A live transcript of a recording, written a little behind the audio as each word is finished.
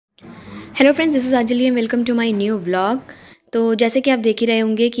Hello friends, this is Anjali and welcome to my new vlog. तो जैसे कि आप देख ही रहे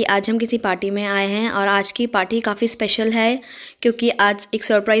होंगे कि आज हम किसी पार्टी में आए हैं और आज की पार्टी काफ़ी स्पेशल है क्योंकि आज एक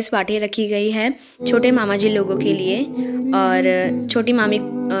सरप्राइज़ पार्टी रखी गई है छोटे मामा जी लोगों के लिए। और छोटी मामी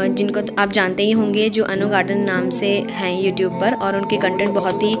जिनको आप जानते ही होंगे, जो अनु गार्डन नाम से हैं यूट्यूब पर, और उनके कंटेंट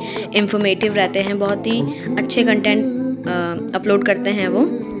बहुत ही इंफॉर्मेटिव रहते हैं, बहुत ही अच्छे कंटेंट अपलोड करते हैं वो।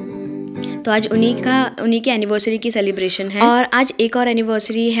 तो आज उन्हीं की एनिवर्सरी की सेलिब्रेशन है। और आज एक और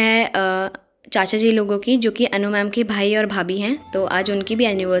एनिवर्सरी है चाचा जी लोगों की, जो कि अनु मैम के भाई और भाभी हैं। तो आज उनकी भी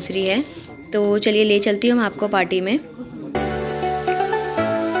एनिवर्सरी है। तो चलिए ले चलती हूँ मैं आपको पार्टी में।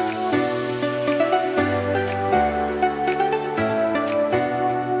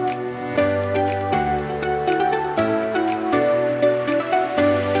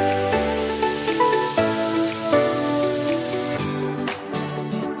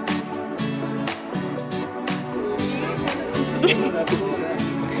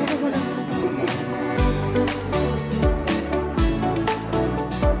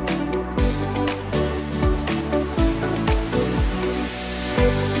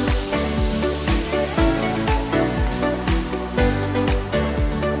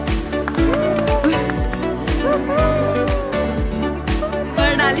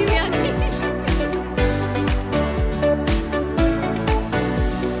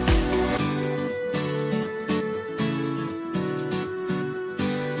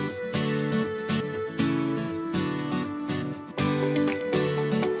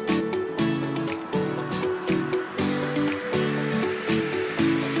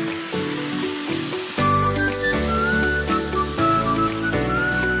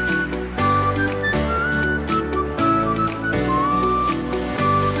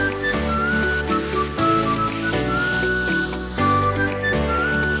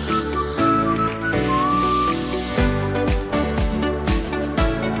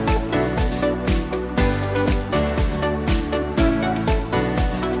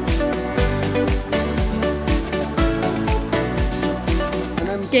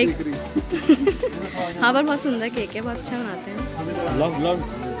 केक हाँ, पर बहुत सुंदर केक है, बहुत अच्छा बनाते हैं। व्लॉग व्लॉग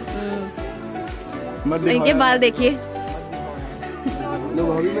इनके बाल देखिए। लो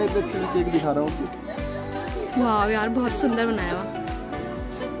भाभी, मैं इतना अच्छा केक दिखा रहा हूँ। वाह यार, बहुत सुंदर बनाया हुआ।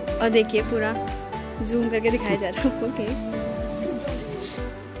 और देखिए पूरा जूम करके दिखाया जा रहा है आपको केक।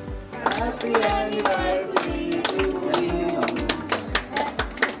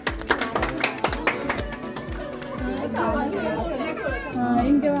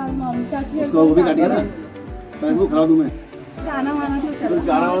 इसको वो भी काटिए ना, मैं इसको खा दूं। मैं गाना वाना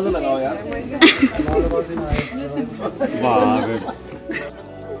तो लगाओ यार। वाह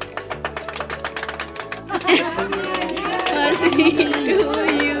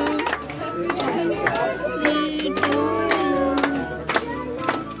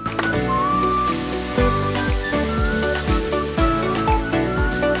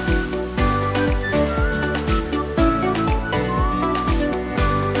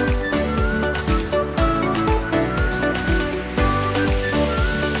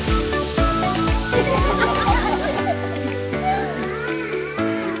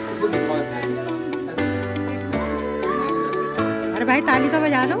भाई, ताली तो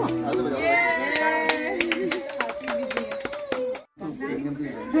बजा लो।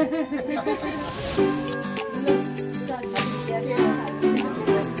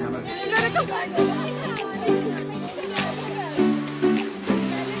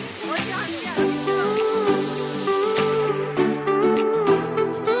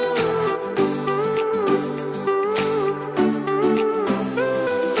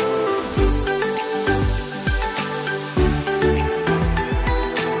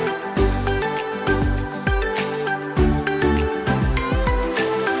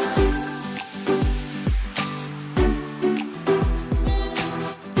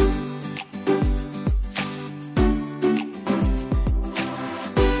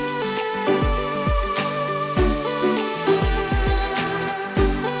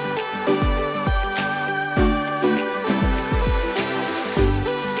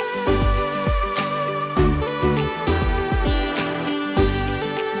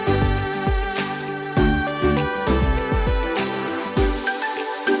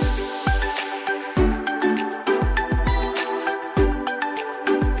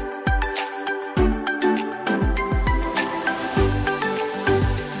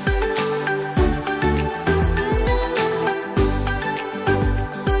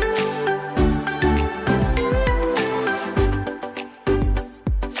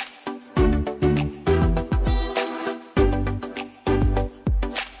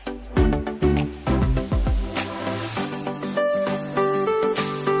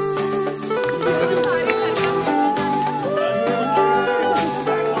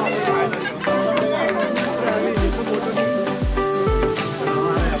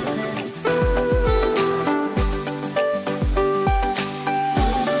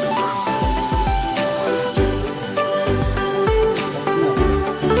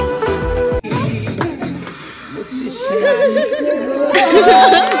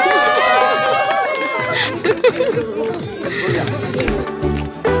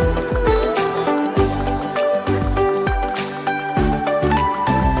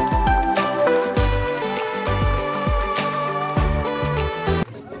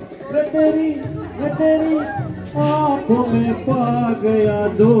 मैं तेरी आँखों में पा गया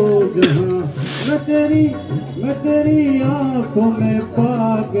दो जहां, मैं तेरी आँखों में पा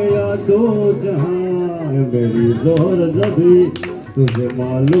गया दो जहां। मेरी जोर जबी तुझे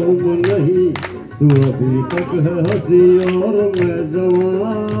मालूम नहीं, तू अभी तक है हंसी और मैं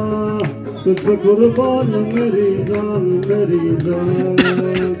जवां। तुझ पे कुर्बान मेरी जान, मेरी जान।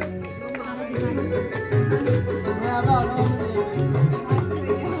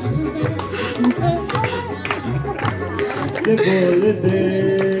 बोल दे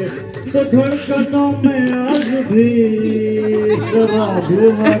तो धड़कनों में आज भी शराब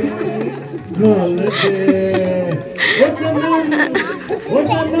भर बोल दे। वो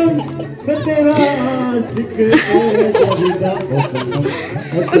सनम मैं तेरा आशिक दर्दा,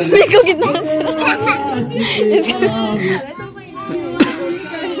 मेरे को कितना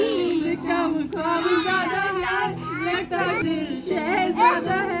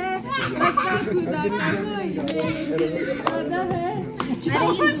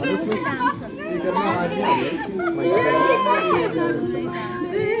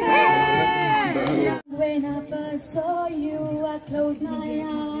When I first saw you, I closed my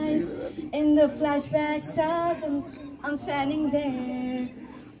eyes. In the flashback stars, I'm standing there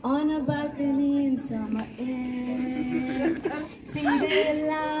on a balcony in summer air. See the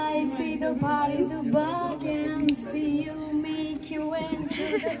lights, see the party, the bargain. See you make you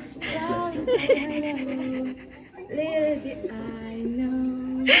enter the crowd. Little did I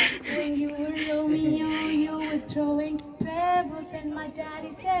know, when you were Romeo, you were throwing pebbles, and my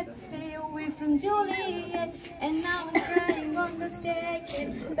daddy said, stay away from Juliet. And now I'm crying on the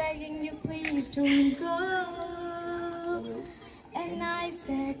staircase, begging you please don't go. And I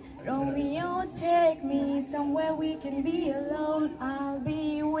said, Romeo, take me somewhere we can be alone. I'll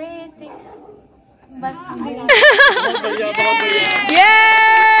be waiting. बस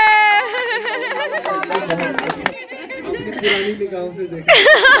पुरानी निगाहों से देखा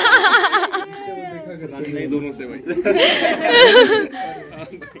नहीं दोनों से भाई।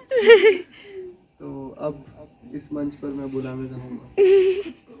 तो अब इस मंच पर मैं बुलाना चाहूँगा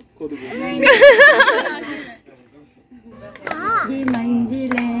ये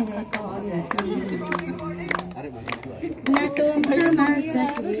मंजिलें हैं कौन सी, न तुम समझ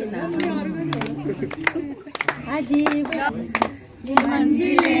सके न अजीब। ये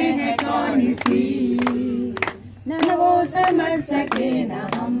मंजिलें हैं कौन सी, न वो समझ सके न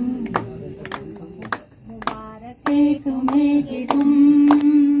हम। मुबारक है तुम्हें कि तुम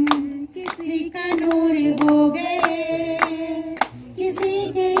किसी का नूर हो गए, किसी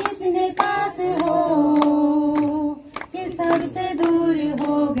के इतने पास हो कि सबसे दूर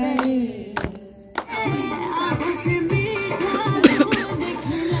हो गए।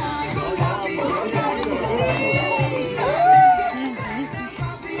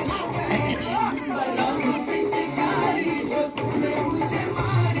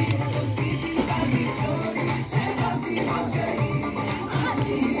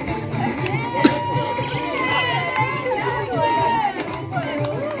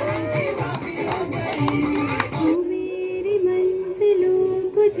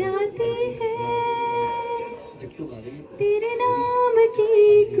 जाते हैं तेरे नाम की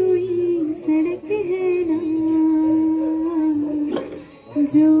कोई सड़क है ना,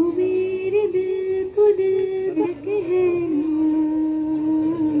 जो मेरे दिल को दिल धक है ना।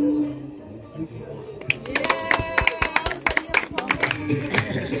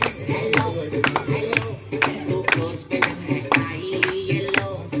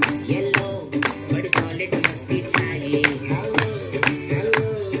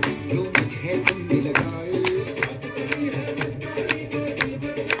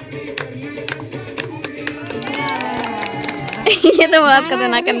 ये तो बहुत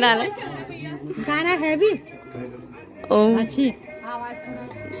खतरनाक करने वाला है। गाना है भी अच्छी।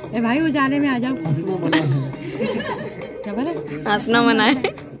 ए भाई उजाले में आ जाओ। क्या बोले? हंसना मना है।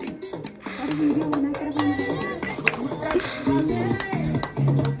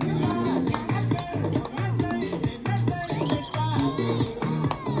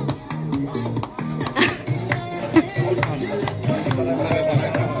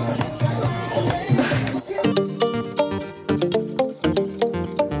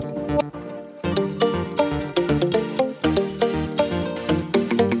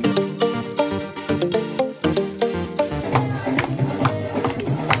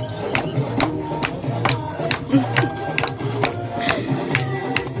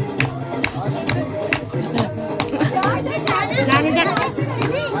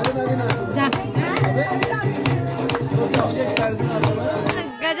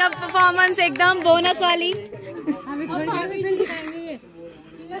 परफॉर्मेंस एकदम बोनस वाली। फ्रेंच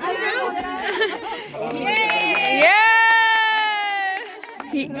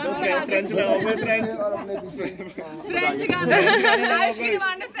गाना, फ्रेंच गाना आज की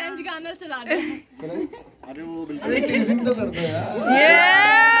डिमांड है, फ्रेंच गाना चला दे। अरे वो बिल्कुल टीजिंग तो करते हैं यार।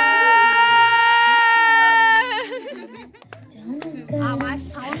 आवाज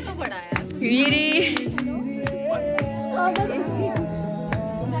साउंड तो बड़ा है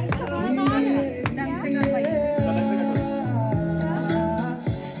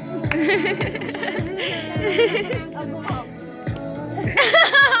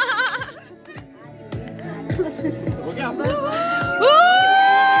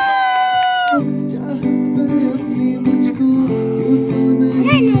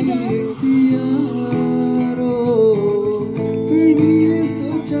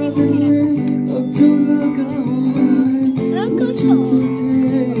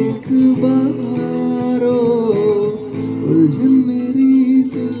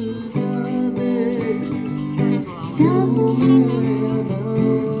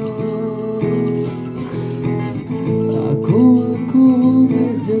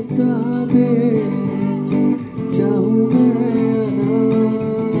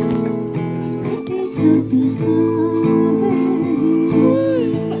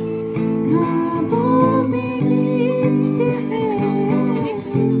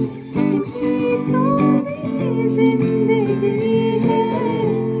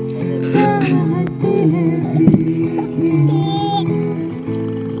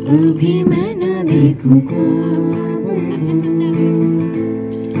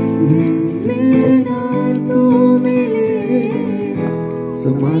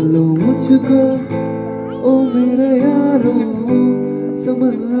संभालो मुझको ओ मेरे यारो,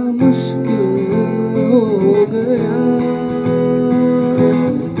 संभलना मुश्किल हो गया।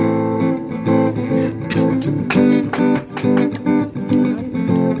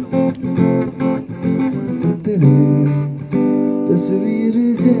 तेरे तस्वीर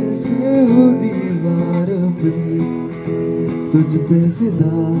जैसे हो दीवार पे, तुझ पे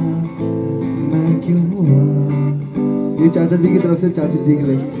फिदा मैं क्यों हुआ। ये चाचा जी की तरफ से चाची जी के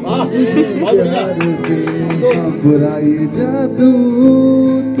लिए प्यार पे बुराई जादू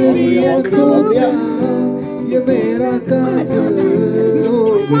तेरी आँखों का, ये मेरा काजल हो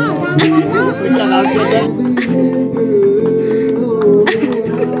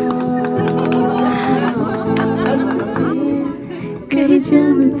कहीं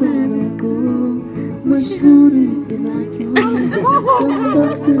जानता को मशहूर इतना क्यों।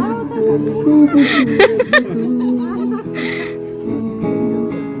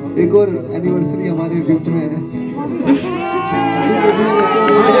 एक और एनिवर्सरी हमारे बीच में है।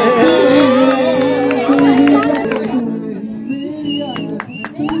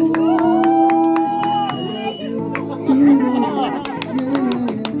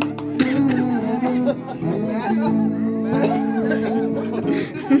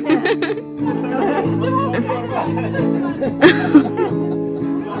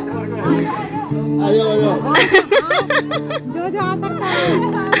 जो जो आ सकता है।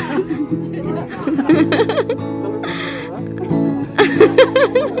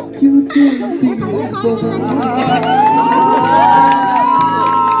 क्यों चलती है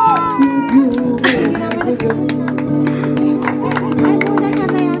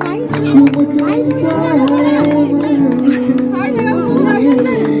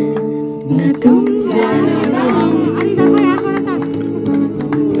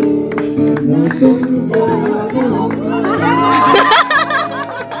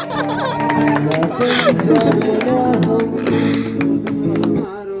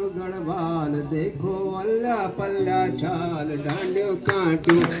देखो अल्लाह पल्ला चाल डांडियो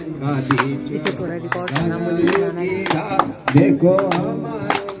काटू देखो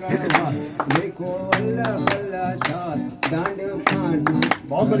हमारो गढ़वाल, देखो अल्लाह पल्ला चाल डांडियो काटू।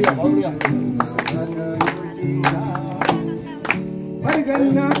 बहुत बढ़िया, बहुत बढ़िया।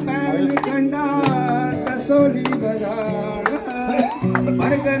 परगन्ना पैन कंडा दसोली बजाना,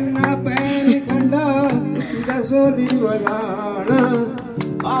 परगन्ना पैन कंडा दसोली बजाना।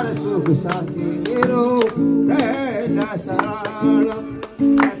 और सुख साथी मेरो रहना सराना,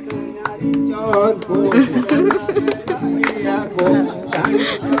 तुम्हारी चौथ को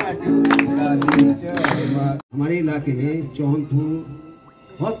हमारे इलाके में चौंथू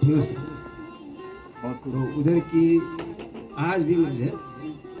बहुत फेमस है, तो उधर की आज भी मुझे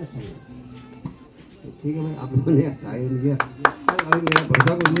ठीक है। मैं आप लोगों ने अच्छा है मुझे अभी मेरा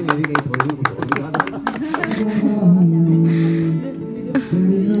भरोसा कुछ नहीं, मैं भी कहीं थोड़ी ना कुछ और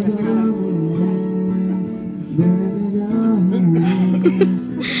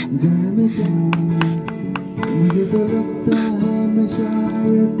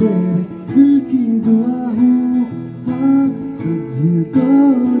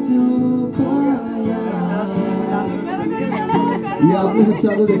जो पाया। ये आपने सबसे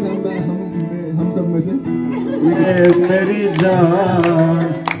ज्यादा देखा है हम सब में से। मेरी जान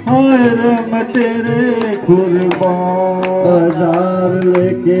हाय रे मैं तेरे कुर्बान। बाजार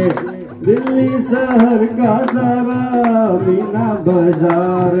लेके दिल्ली शहर का सारा, मीना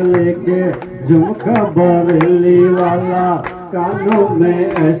बाजार लेके झुमका बरेली वाला, कानों में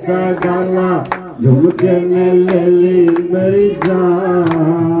ऐसा डाला झुमके ने ले ली मेरी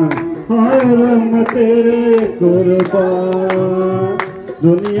जान। हाय रे मैं तेरे कुर्बान।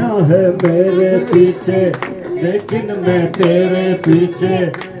 दुनिया है मेरे पीछे लेकिन मैं तेरे पीछे,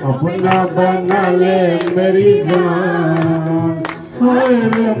 अपना बना ले मेरी जान। हाय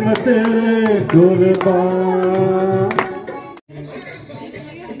रे मैं तेरे कुर्बान।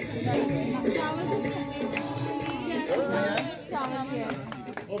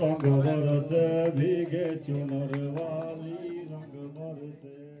 रंग बरसे भीगे चुनर वाली, रंग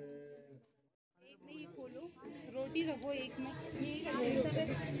बरसे। रोटी रखो एक में।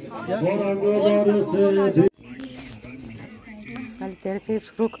 रंग बरसे कल तेरे से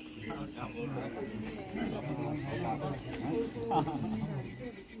शुरू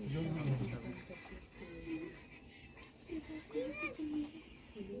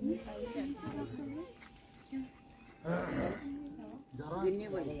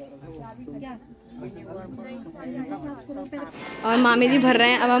और मामी जी भर रहे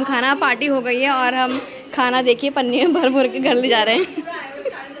हैं। अब हम खाना, पार्टी हो गई है और हम खाना देखिए पन्नी में भर भर के घर ले जा रहे हैं।